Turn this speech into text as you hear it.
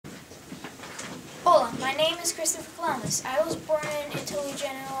My name is Christopher Columbus. I was born in Italy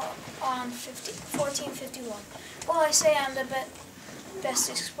Genoa on 1451. Well, I say I'm the best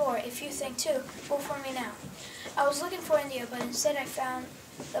explorer. If you think too, vote for me now. I was looking for India, but instead I found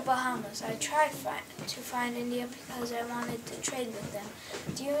the Bahamas. I tried to find India because I wanted to trade with them.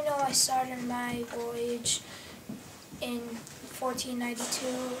 Do you know I started my voyage in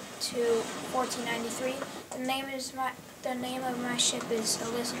 1492 to 1493? The name of my ship is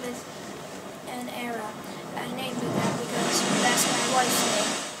Elizabeth and Era. I named it that because that's my wife's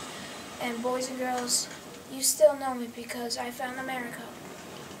name. And boys and girls, you still know me because I found America.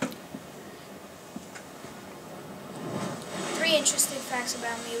 3 interesting facts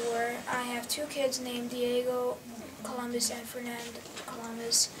about me were I have 2 kids named Diego Columbus and Fernando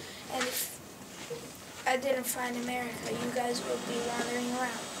Columbus. And if I didn't find America, you guys would be wandering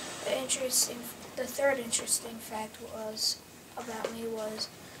around. The third interesting fact about me was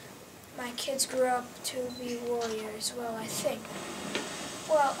my kids grew up to be warriors. Well, I think.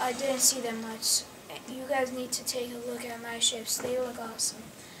 Well, I didn't see them much. You guys need to take a look at my ships. They look awesome.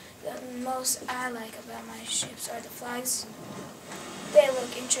 The most I like about my ships are the flags. They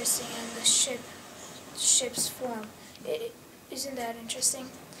look interesting and the ship's form. Isn't that interesting?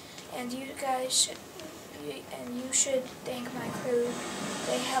 And you should thank my crew.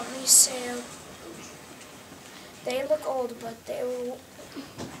 They helped me sail. They look old, but they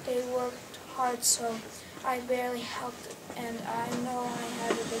worked hard, so I barely helped. And I know I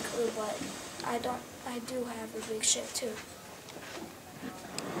have a big crew, but I do have a big ship too.